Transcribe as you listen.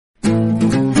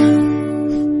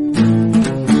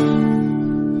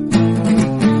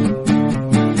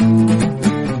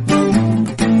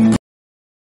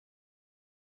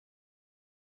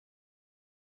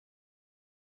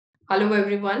Hello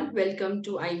everyone, welcome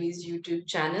to Ivy's YouTube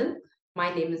channel.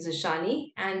 My name is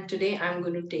Ishani and today I'm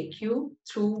going to take you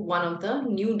through one of the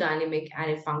new dynamic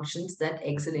array functions that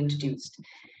Excel introduced.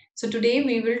 So today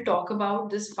we will talk about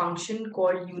this function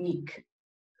called unique.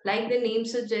 Like the name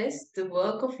suggests, the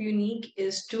work of unique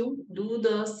is to do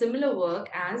the similar work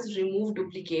as remove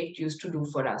duplicate used to do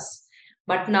for us.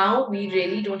 But now we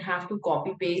really don't have to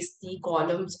copy paste the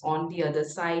columns on the other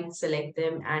side, select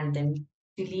them, and then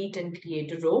delete and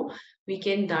create a row. We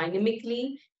can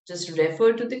dynamically just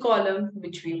refer to the column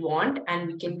which we want and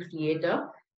we can create a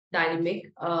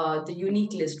the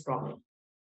unique list from it.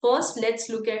 First, let's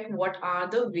look at what are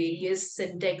the various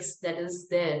syntax that is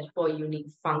there for unique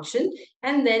function,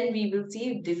 and then we will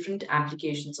see different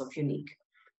applications of unique.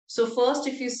 So first,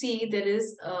 if you see, there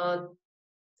is a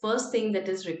first thing that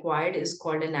is required is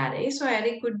called an array. So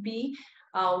array could be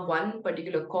one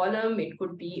particular column, it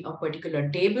could be a particular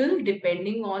table,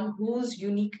 depending on whose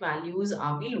unique values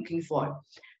are we looking for.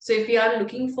 So if we are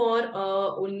looking for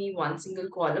only one single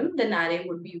column, then array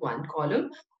would be one column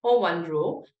or one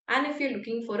row. And if you're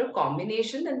looking for a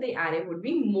combination, then the array would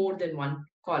be more than one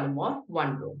column or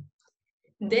one row.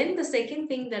 Then the second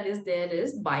thing that is there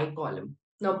is by column.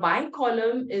 Now, by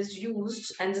column is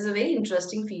used, and this is a very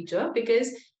interesting feature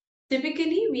because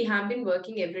typically we have been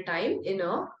working every time in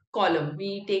a column.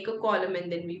 We take a column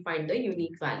and then we find the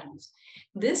unique values.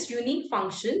 This unique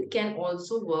function can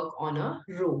also work on a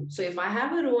row. So if I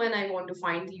have a row and I want to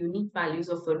find the unique values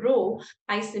of a row,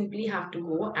 I simply have to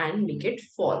go and make it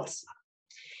false.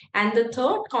 And the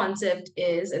third concept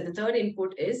is, and the third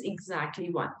input is exactly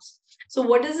once. So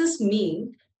what does this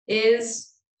mean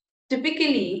is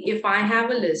typically if I have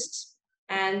a list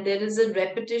and there is a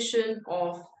repetition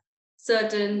of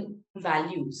certain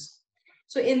values.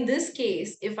 So in this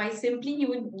case, if I simply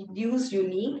use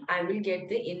unique, I will get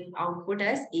the output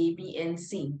as A, B, and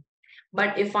C.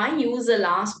 But if I use the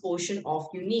last portion of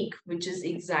unique, which is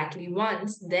exactly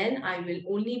once, then I will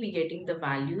only be getting the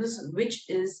values which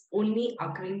is only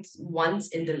occurring once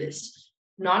in the list.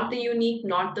 Not the unique,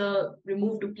 not the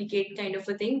remove duplicate kind of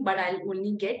a thing, but I'll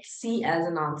only get C as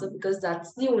an answer because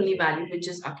that's the only value which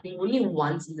is occurring only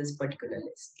once in this particular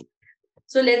list.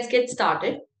 So let's get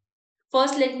started.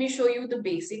 First, let me show you the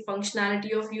basic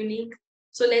functionality of unique.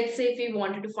 So let's say if we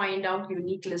wanted to find out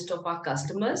unique list of our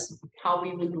customers, how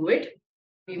we will do it.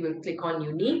 We will click on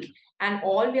unique and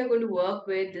all we are going to work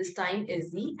with this time is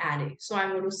the array. So I'm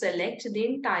going to select the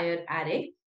entire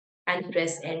array and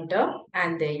press enter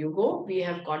and there you go. We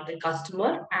have got the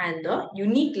customer and the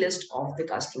unique list of the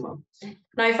customer.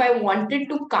 Now if I wanted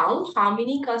to count how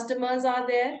many customers are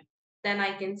there, then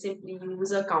I can simply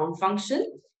use a count function.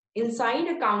 Inside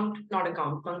a count, not a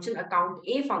count function, a count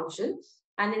a function.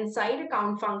 And inside a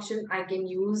count function, I can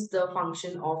use the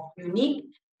function of unique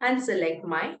and select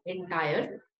my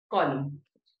entire column.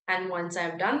 And once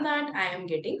I've done that, I am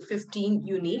getting 15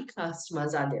 unique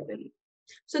customers are there with me.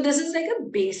 So this is like a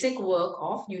basic work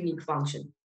of unique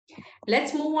function.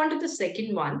 Let's move on to the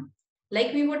second one.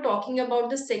 Like we were talking about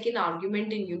the second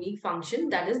argument in unique function,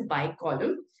 that is by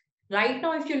column. Right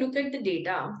now, if you look at the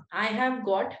data, I have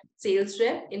got sales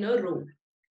rep in a row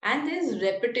and there's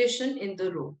repetition in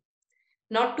the row.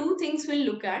 Now, two things we'll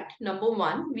look at. Number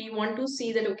one, we want to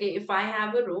see that, okay, if I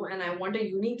have a row and I want a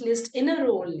unique list in a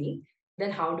row only,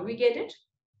 then how do we get it?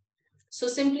 So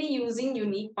simply using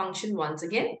unique function once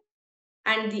again,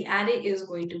 and the array is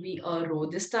going to be a row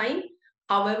this time.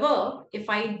 However, if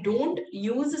I don't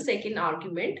use the second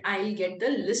argument, I'll get the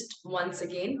list once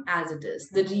again as it is.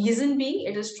 The reason being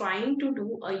it is trying to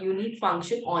do a unique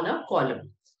function on a column.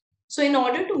 So in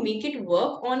order to make it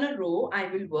work on a row, I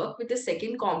will work with the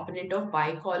second component of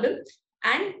by column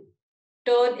and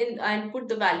turn in and put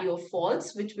the value of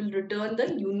false, which will return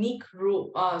the unique row.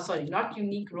 Sorry, not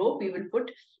unique row. We will put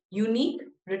unique,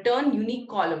 return unique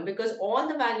column because all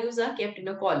the values are kept in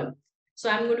a column. So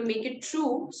I'm going to make it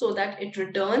true so that it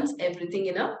returns everything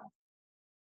in a,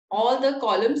 all the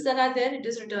columns that are there, it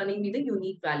is returning me the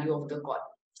unique value of the column.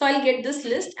 So I'll get this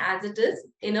list as it is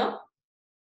in a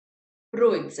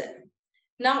row itself.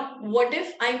 Now, what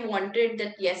if I wanted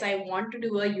that, yes, I want to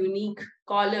do a unique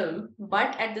column,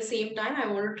 but at the same time, I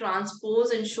want to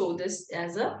transpose and show this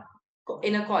as a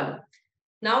in a column.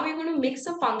 Now we're going to mix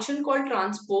a function called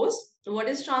transpose. So what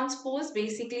is transpose?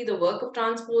 Basically, the work of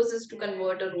transpose is to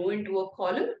convert a row into a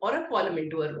column or a column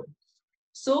into a row.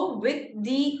 So with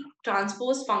the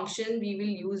transpose function, we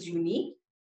will use unique.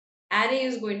 Array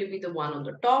is going to be the one on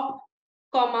the top,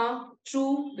 comma,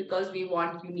 true, because we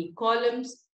want unique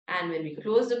columns. And when we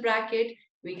close the bracket,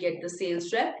 we get the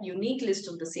sales rep, unique list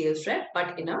of the sales rep,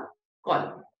 but in a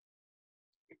column.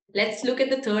 Let's look at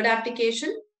the third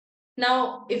application.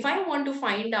 Now, if I want to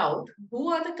find out who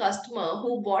are the customer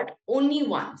who bought only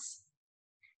once,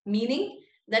 meaning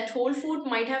that Whole Food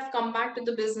might have come back to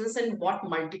the business and bought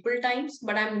multiple times,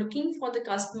 but I'm looking for the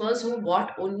customers who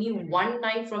bought only one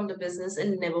time from the business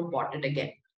and never bought it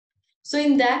again. So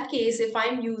in that case, if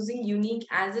I'm using unique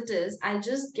as it is, I'll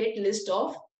just get list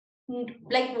of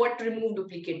like what remove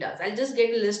duplicate does. I'll just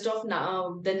get a list of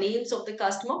the names of the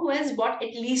customer who has bought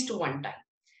at least one time.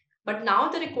 But now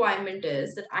the requirement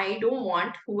is that I don't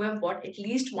want who have bought at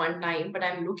least one time, but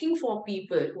I'm looking for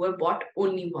people who have bought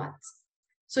only once.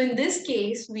 So in this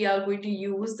case, we are going to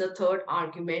use the third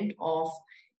argument of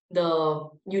the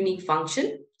unique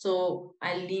function. So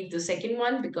I'll leave the second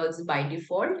one because by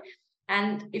default.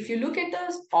 And if you look at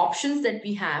the options that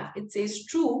we have, it says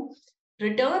true,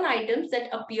 return items that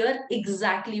appear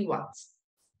exactly once.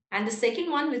 And the second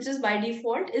one, which is by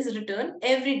default, is return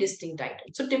every distinct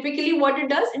item. So typically what it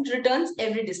does, it returns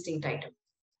every distinct item.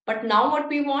 But now what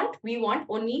we want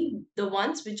only the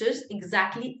ones which is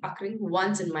exactly occurring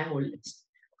once in my whole list.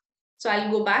 So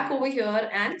I'll go back over here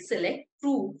and select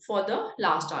true for the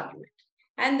last argument.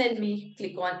 And then we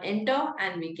click on enter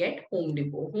and we get Home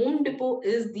Depot. Home Depot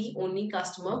is the only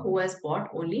customer who has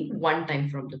bought only one time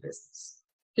from the business.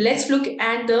 Let's look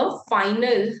at the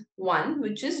final one,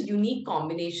 which is unique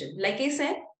combination. Like I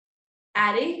said,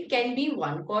 array can be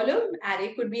one column,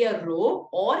 array could be a row,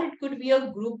 or it could be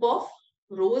a group of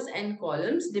rows and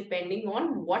columns depending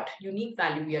on what unique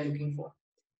value we are looking for.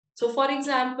 So for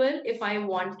example, if I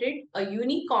wanted a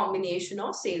unique combination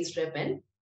of sales rep and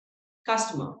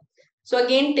customer. So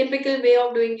again, typical way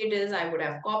of doing it is I would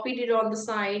have copied it on the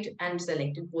side and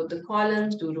selected both the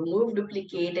columns to remove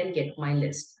duplicate and get my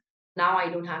list. Now I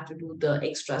don't have to do the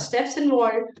extra steps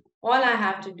involved. All I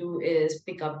have to do is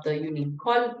pick up the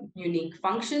unique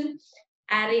function.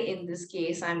 Array in this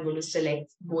case, I'm going to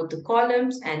select both the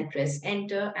columns and press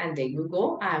enter, and there you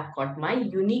go. I have got my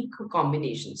unique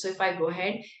combination. So if I go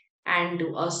ahead and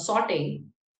do a sorting,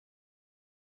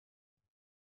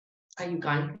 we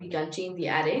can't change the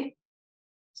array.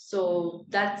 So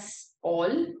that's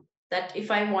all that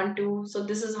if I want to, so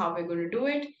this is how we're going to do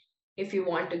it. If you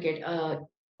want to get a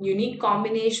unique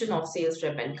combination of sales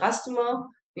rep and customer,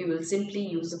 we will simply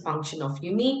use the function of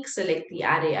unique, select the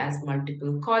array as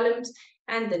multiple columns,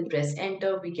 and then press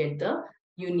enter. We get the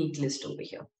unique list over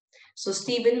here. So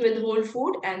Stephen with Whole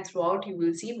Food, and throughout you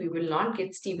will see we will not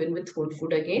get Stephen with Whole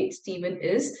Food again. Stephen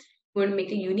is going to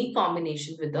make a unique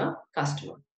combination with the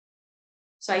customer.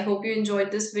 So I hope you enjoyed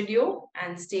this video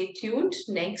and stay tuned.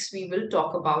 Next, we will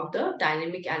talk about the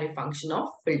dynamic array function of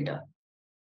filter.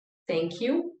 Thank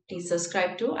you. Please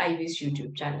subscribe to Ivy's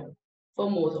YouTube channel for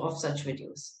more of such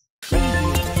videos.